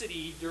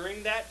velocity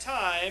during that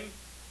time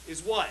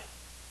is what?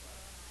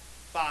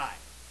 5.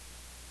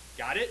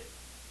 Got it?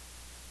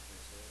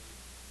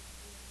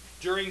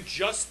 During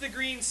just the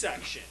green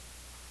section,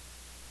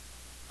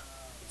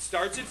 it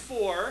starts at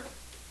 4.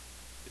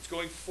 It's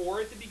going 4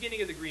 at the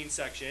beginning of the green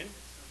section.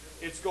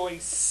 It's going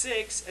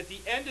 6 at the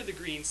end of the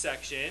green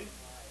section.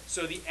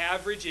 So the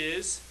average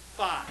is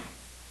 5.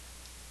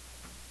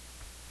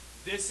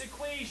 This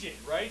equation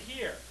right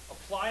here,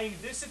 applying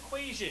this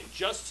equation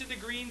just to the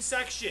green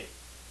section,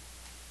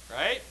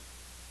 right?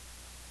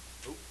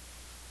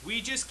 We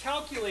just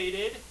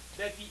calculated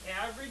that the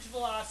average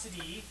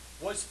velocity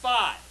was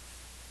 5.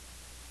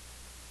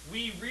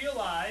 We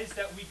realize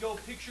that we go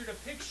picture to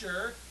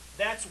picture,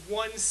 that's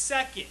 1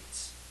 second.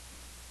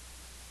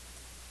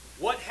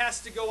 What has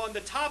to go on the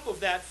top of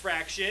that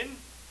fraction?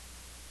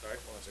 Sorry,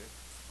 hold on a second.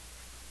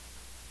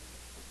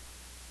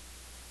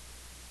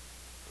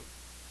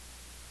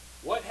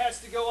 What has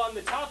to go on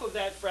the top of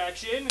that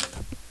fraction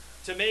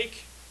to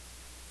make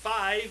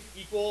 5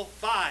 equal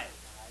 5?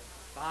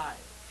 5.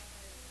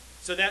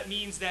 So that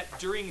means that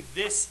during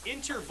this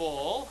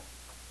interval,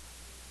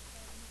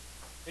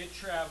 it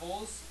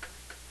travels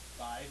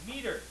 5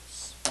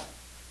 meters.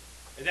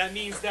 And that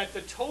means that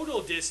the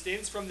total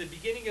distance from the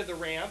beginning of the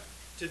ramp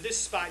to this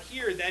spot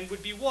here then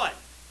would be what?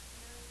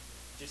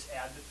 Just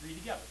add the 3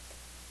 together.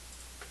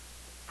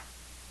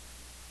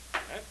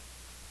 Okay?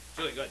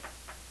 Julie, good.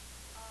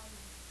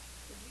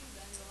 Could you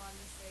then go on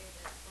to say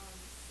that from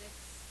 6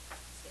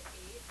 to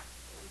 8, it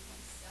would be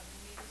 7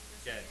 meters per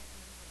Okay. second, and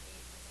then from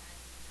 8 to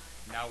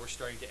 10, 9, Now we're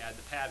starting to add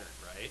the pattern,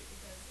 right?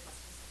 because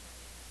it's just a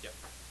pattern. Yep.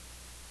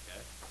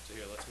 Okay. So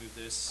here, let's move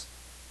this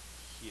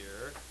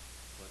here.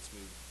 Let's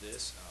move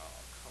this. Oh,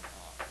 come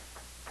on.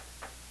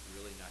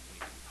 You're really not going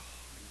to give me. Oh,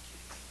 are you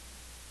kidding me?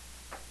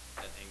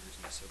 That angers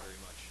me so very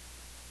much.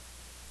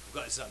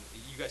 Guys,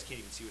 you guys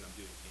can't even see what I'm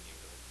doing, can you?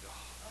 Oh,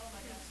 Oh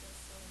my gosh,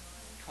 that's so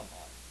annoying. come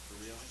on. For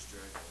real?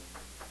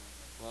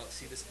 Well,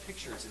 see, this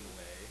picture's in the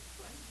way.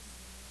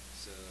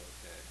 So,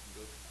 okay.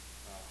 Go.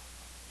 Oh.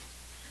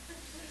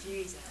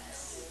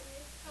 Jesus.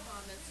 Come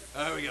on, that's your.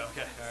 There we go.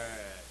 Okay. All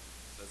right.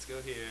 Let's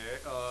go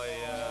here. Oh,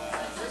 yeah.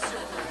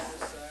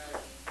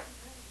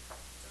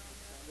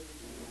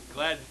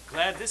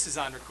 Glad this is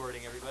on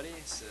recording, everybody.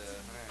 So,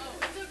 all right. Oh,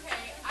 it's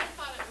okay. I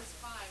thought it was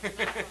fine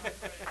when I was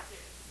on Reddit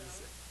too,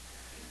 so.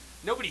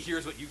 Nobody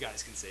hears what you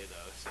guys can say,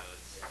 though, so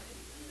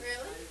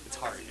Really? it's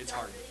hard. It's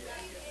hard.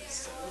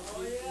 So.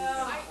 Oh,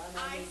 yeah.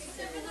 I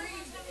separate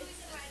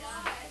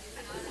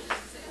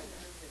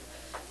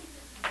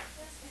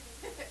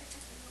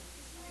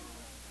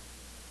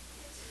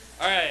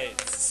All right,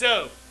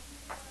 so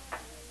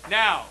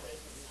now,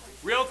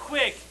 real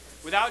quick,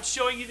 without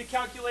showing you the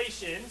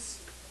calculations,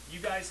 you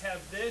guys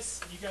have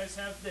this, you guys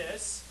have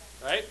this,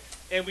 right?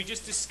 And we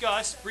just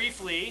discussed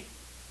briefly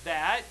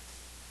that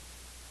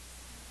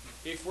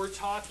if we're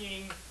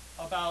talking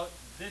about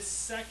this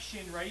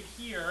section right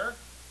here,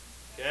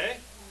 okay,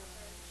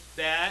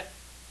 that,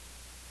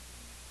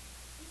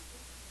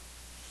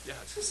 yeah,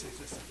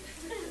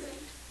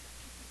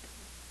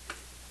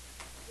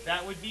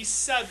 that would be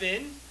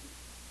 7.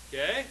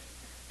 Okay?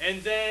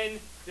 And then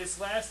this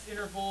last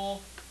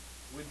interval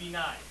would be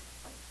 9.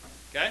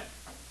 Okay?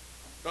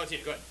 Go on,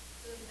 Tina, go ahead.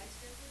 So is X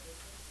stand for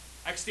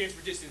distance? X stands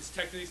for distance.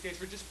 Technically stands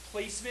for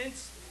displacement,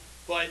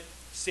 but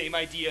same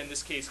idea in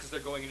this case because they're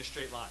going in a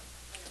straight line.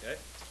 Okay?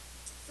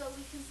 So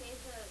we can say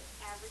the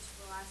average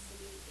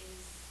velocity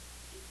is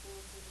equal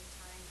to the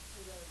time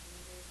to the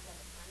meters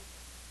that it went?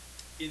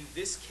 In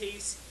this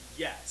case,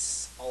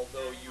 yes,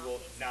 although you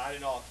will not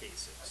in all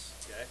cases.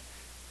 Okay?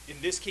 In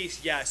this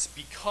case, yes,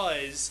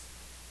 because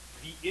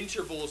the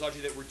intervals,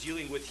 Audrey, that we're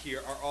dealing with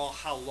here are all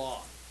how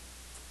long?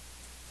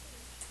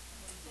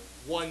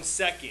 1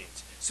 second.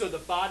 So the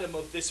bottom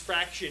of this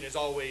fraction is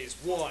always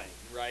 1,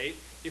 right?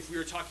 If we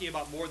were talking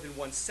about more than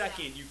 1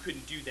 second, you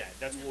couldn't do that.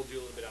 That's what we'll do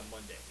a little bit on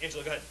Monday.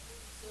 Angela, go ahead.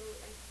 So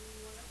if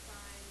we want to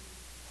find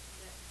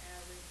the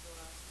average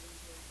velocity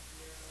to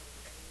 0,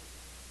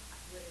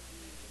 would it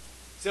be?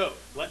 So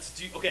let's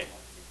do, okay.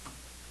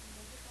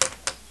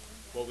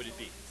 What would it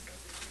be?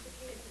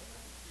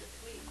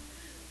 Wait,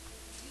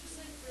 you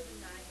said for the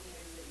 9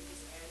 meters that you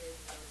just added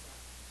those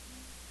up.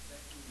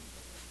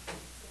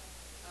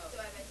 Oh, so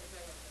I meant to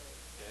write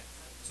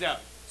Okay.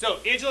 So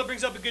Angela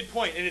brings up a good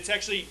point, and it's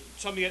actually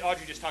something that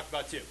Audrey just talked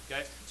about too.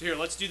 Okay. So here,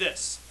 let's do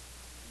this.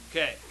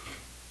 Okay.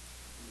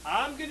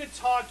 I'm going to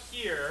talk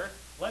here.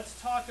 Let's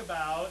talk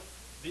about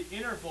the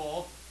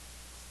interval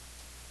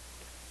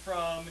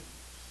from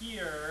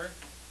here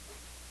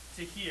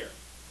to here.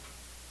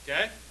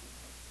 Okay.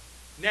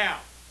 Now,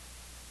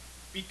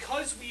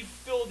 because we've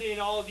filled in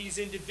all of these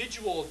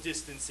individual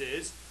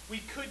distances, we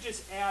could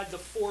just add the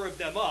 4 of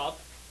them up,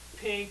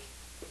 pink,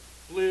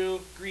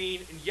 blue,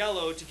 green, and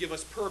yellow to give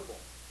us purple.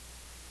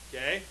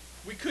 Okay?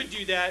 We could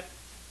do that.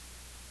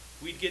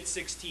 We'd get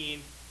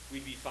 16.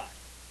 We'd be fine.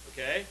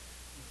 Okay?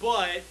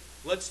 But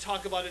let's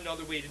talk about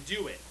another way to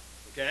do it.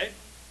 Okay?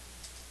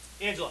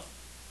 Angela,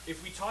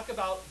 if we talk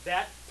about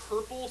that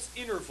purple's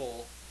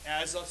interval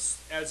as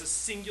a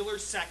singular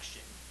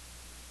section,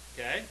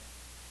 okay?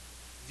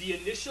 The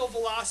initial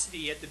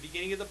velocity at the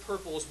beginning of the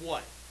purple is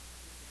what?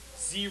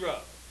 0.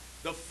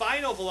 The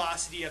final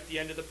velocity at the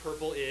end of the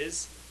purple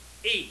is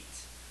 8.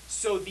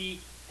 So the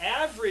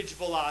average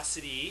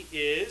velocity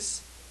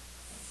is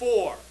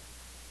 4.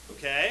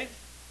 Okay?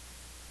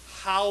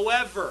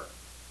 However,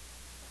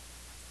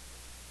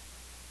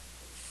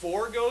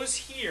 4 goes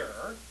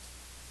here.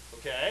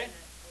 Okay?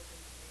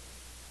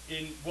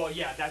 Well,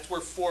 yeah, that's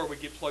where 4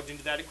 would get plugged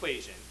into that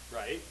equation,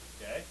 right?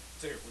 Okay?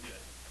 So here, we'll do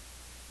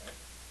that. Okay.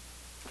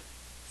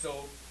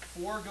 So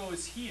 4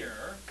 goes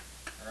here,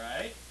 all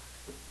right?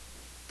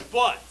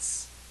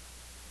 But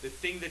the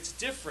thing that's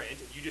different,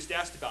 you just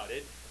asked about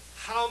it,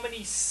 how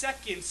many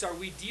seconds are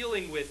we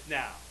dealing with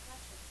now?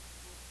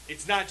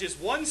 It's not just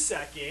 1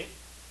 second,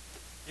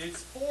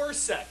 it's 4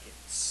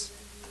 seconds.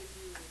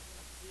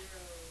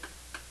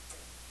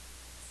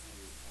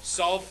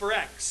 Solve for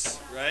x,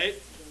 right?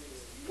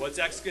 What's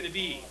x going to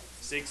be?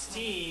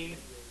 16,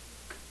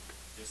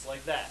 just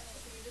like that.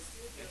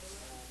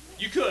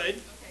 You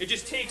could. It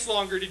just takes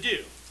longer to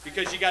do.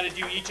 because you got to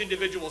do each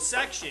individual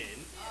section,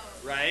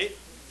 right?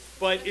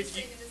 But if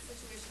you, In this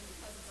situation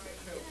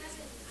because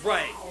it's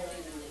already. right,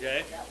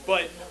 okay,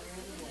 but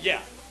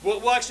yeah,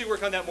 we'll actually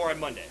work on that more on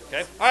Monday,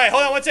 okay? All right,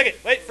 hold on 1 second.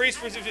 Wait, freeze.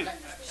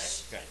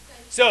 Okay.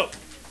 So,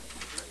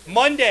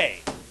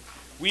 Monday,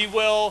 we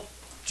will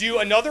do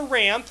another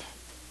ramp,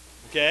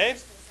 okay?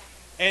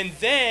 And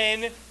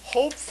then,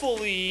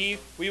 hopefully,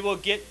 we will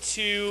get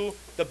to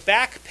the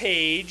back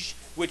page,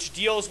 which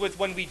deals with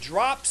when we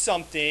drop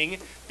something,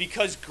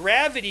 because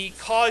gravity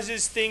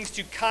causes things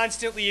to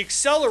constantly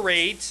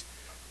accelerate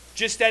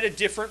just at a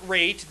different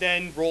rate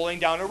than rolling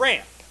down a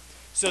ramp.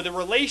 So the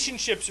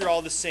relationships are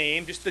all the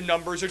same, just the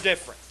numbers are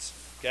different,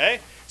 okay?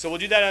 So we'll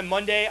do that on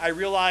Monday. I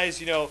realize,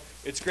 you know,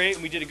 it's great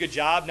and we did a good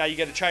job. Now you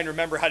got to try and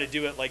remember how to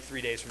do it like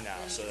 3 days from now.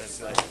 So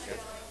that's okay. We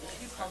should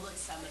do public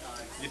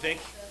seminars. You think?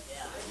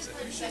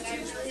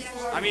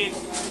 Yeah. I mean,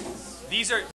 these are